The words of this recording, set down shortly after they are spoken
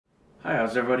Hi,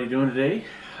 how's everybody doing today?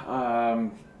 I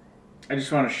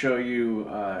just want to show you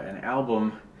an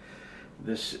album.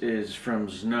 This is from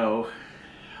Snow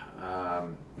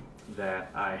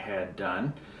that I had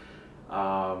done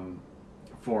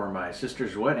for my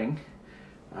sister's wedding.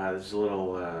 This is a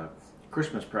little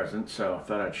Christmas present, so I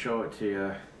thought I'd show it to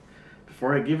you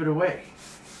before I give it away.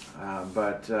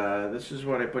 But this is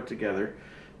what I put together.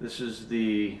 This is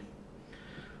the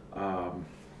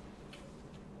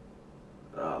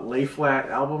lay flat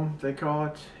album, they call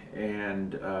it,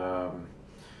 and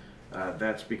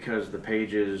that's because the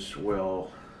pages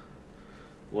will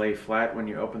lay flat when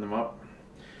you open them up,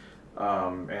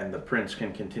 and the prints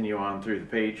can continue on through the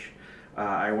page.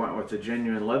 I went with the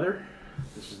genuine leather.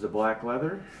 This is the black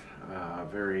leather,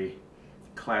 very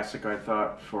classic, I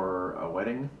thought, for a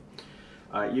wedding.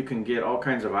 You can get all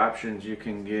kinds of options. You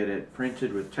can get it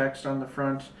printed with text on the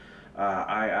front.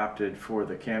 I opted for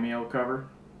the cameo cover.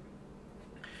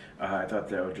 I thought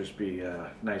that would just be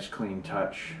a nice clean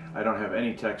touch. I don't have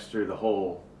any text through the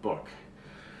whole book,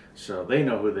 so they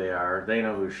know who they are, they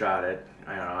know who shot it.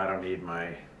 I don't need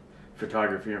my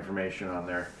photography information on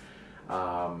there.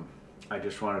 I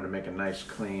just wanted to make a nice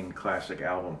clean classic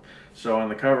album. So on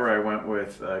the cover I went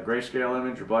with a grayscale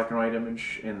image or black and white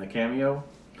image in the cameo,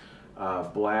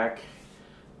 black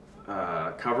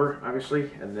cover obviously,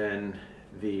 and then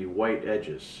the white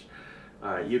edges.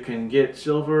 You can get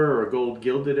silver or gold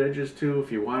gilded edges too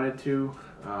if you wanted to.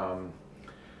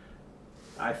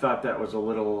 I thought that was a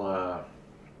little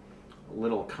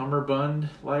cummerbund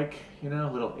like, a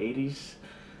little 80s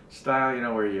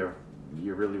style, where you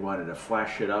really wanted to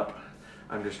flash it up.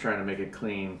 I'm just trying to make it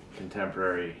clean,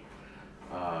 contemporary,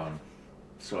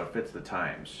 so it fits the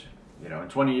times. In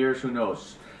 20 years, who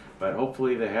knows? But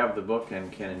hopefully they have the book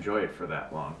and can enjoy it for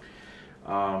that long.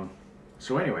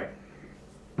 So anyway,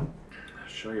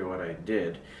 show you what I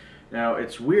did. Now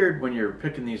it's weird when you're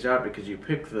picking these out because you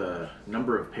pick the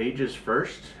number of pages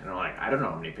first, and I'm like, I don't know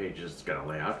how many pages it's gonna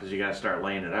lay out because you gotta start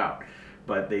laying it out.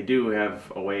 But they do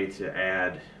have a way to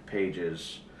add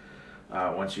pages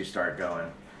once you start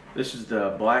going. This is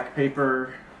the black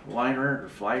paper liner or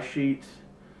fly sheet.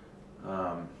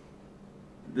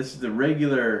 This is the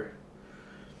regular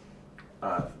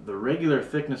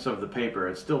thickness of the paper.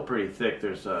 It's still pretty thick.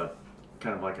 There's a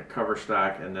kind of like a cover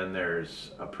stock, and then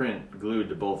there's a print glued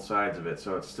to both sides of it,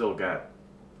 so it's still got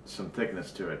some thickness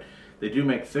to it. They do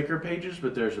make thicker pages,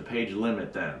 but there's a page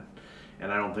limit then,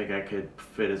 and I don't think I could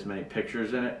fit as many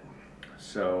pictures in it,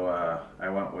 so I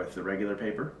went with the regular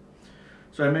paper.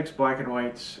 So I mixed black and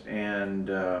whites and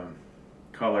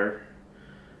color.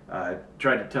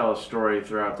 Tried to tell a story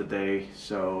throughout the day,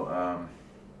 so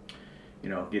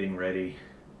getting ready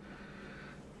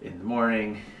in the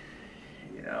morning,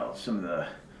 some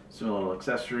little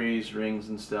accessories, rings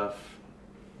and stuff.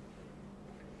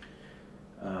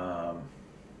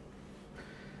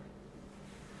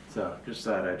 So just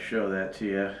thought I'd show that to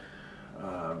you.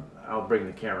 I'll bring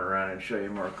the camera around and show you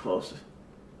more close.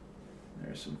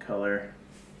 There's some color.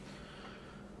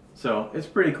 So it's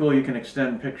pretty cool. You can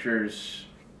extend pictures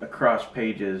across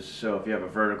pages. So if you have a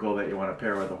vertical that you want to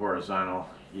pair with a horizontal,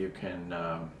 you can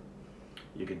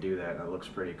do that, and it looks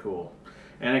pretty cool.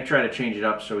 And I try to change it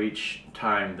up so each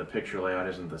time the picture layout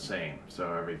isn't the same.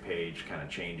 So every page kind of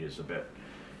changes a bit.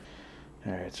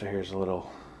 Alright, so here's a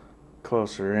little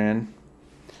closer in.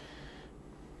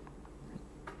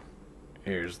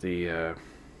 Here's the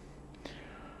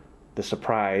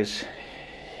surprise.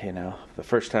 The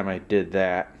first time I did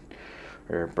that,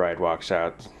 or bride walks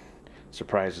out,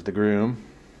 surprises the groom.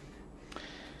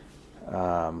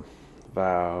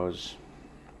 Vows.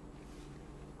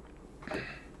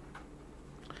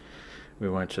 We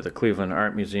went to the Cleveland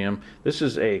Art Museum. This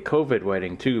is a COVID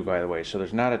wedding too, by the way, so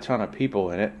there's not a ton of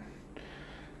people in it.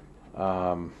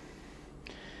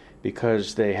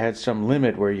 Because they had some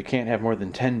limit where you can't have more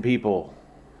than 10 people,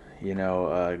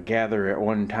 gather at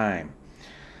one time.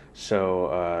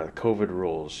 So, COVID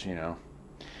rules,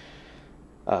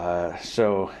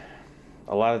 so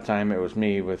a lot of the time it was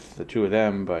me with the two of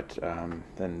them, but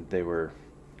then they were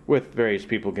with various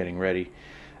people getting ready.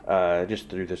 Just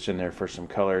threw this in there for some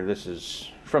color. This is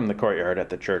from the courtyard at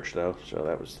the church, though, so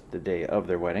that was the day of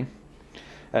their wedding.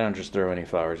 I don't just throw any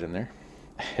flowers in there.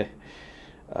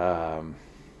 Let's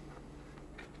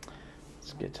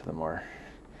get to the more.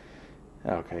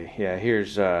 Okay, yeah,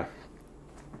 here's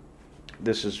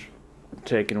this is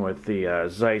taken with the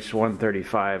Zeiss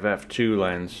 135 f2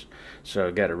 lens, so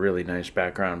got a really nice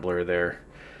background blur there.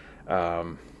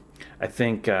 I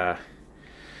think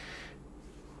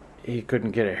he couldn't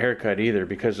get a haircut either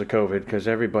because of COVID, because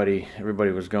everybody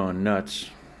was going nuts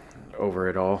over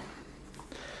it all.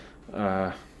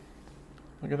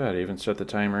 Look at that, I even set the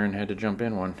timer and had to jump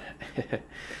in one.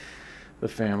 The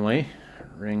family,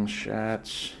 ring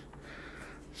shots,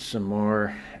 some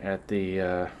more at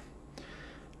the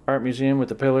art museum with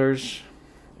the pillars,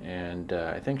 and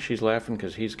I think she's laughing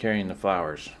because he's carrying the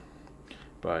flowers,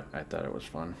 but I thought it was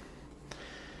fun.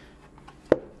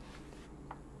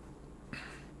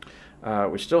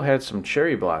 We still had some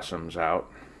cherry blossoms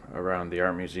out around the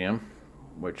art museum,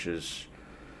 which is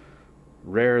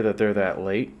rare that they're that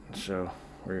late, so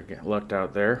we're lucked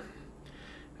out there.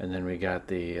 And then we got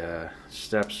the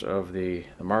steps of the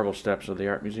marble steps of the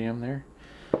art museum there.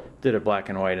 Did a black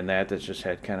and white in that just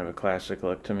had kind of a classic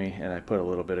look to me, and I put a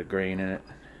little bit of grain in it.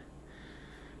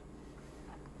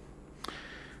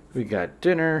 We got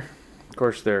dinner. Of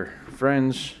course, their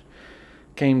friends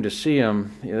came to see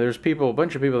them. There's a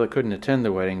bunch of people that couldn't attend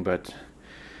the wedding, but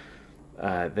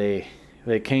they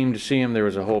came to see him. There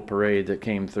was a whole parade that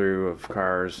came through of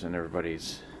cars, and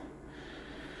everybody's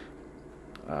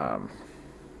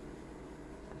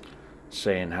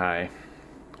saying hi,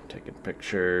 taking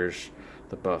pictures.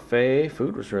 The buffet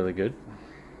food was really good.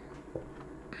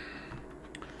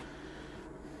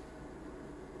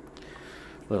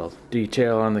 Little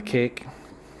detail on the cake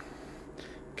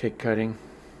cutting.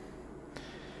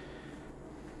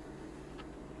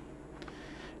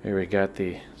 Here we got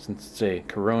since it's a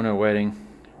Corona wedding,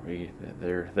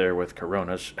 they're there with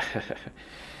Coronas.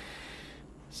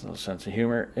 It's a little sense of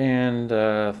humor, and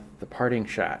the parting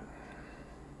shot.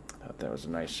 Thought that was a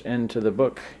nice end to the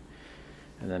book,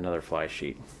 and then another fly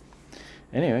sheet.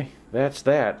 Anyway, that's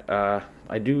that.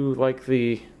 I do like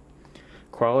the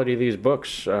quality of these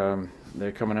books.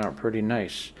 They're coming out pretty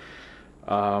nice.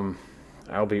 I'll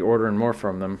be ordering more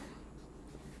from them,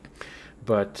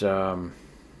 but I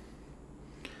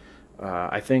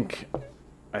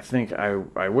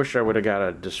wish I would have got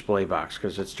a display box,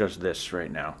 because it's just this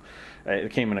right now.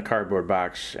 It came in a cardboard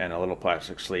box and a little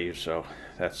plastic sleeve, so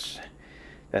that's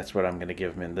what I'm going to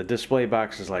give them in. The display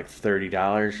box is like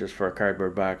 $30 just for a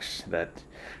cardboard box,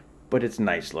 but it's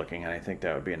nice looking, and I think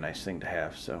that would be a nice thing to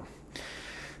have. So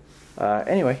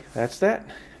anyway, that's that.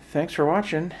 Thanks for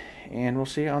watching, and we'll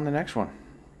see you on the next one.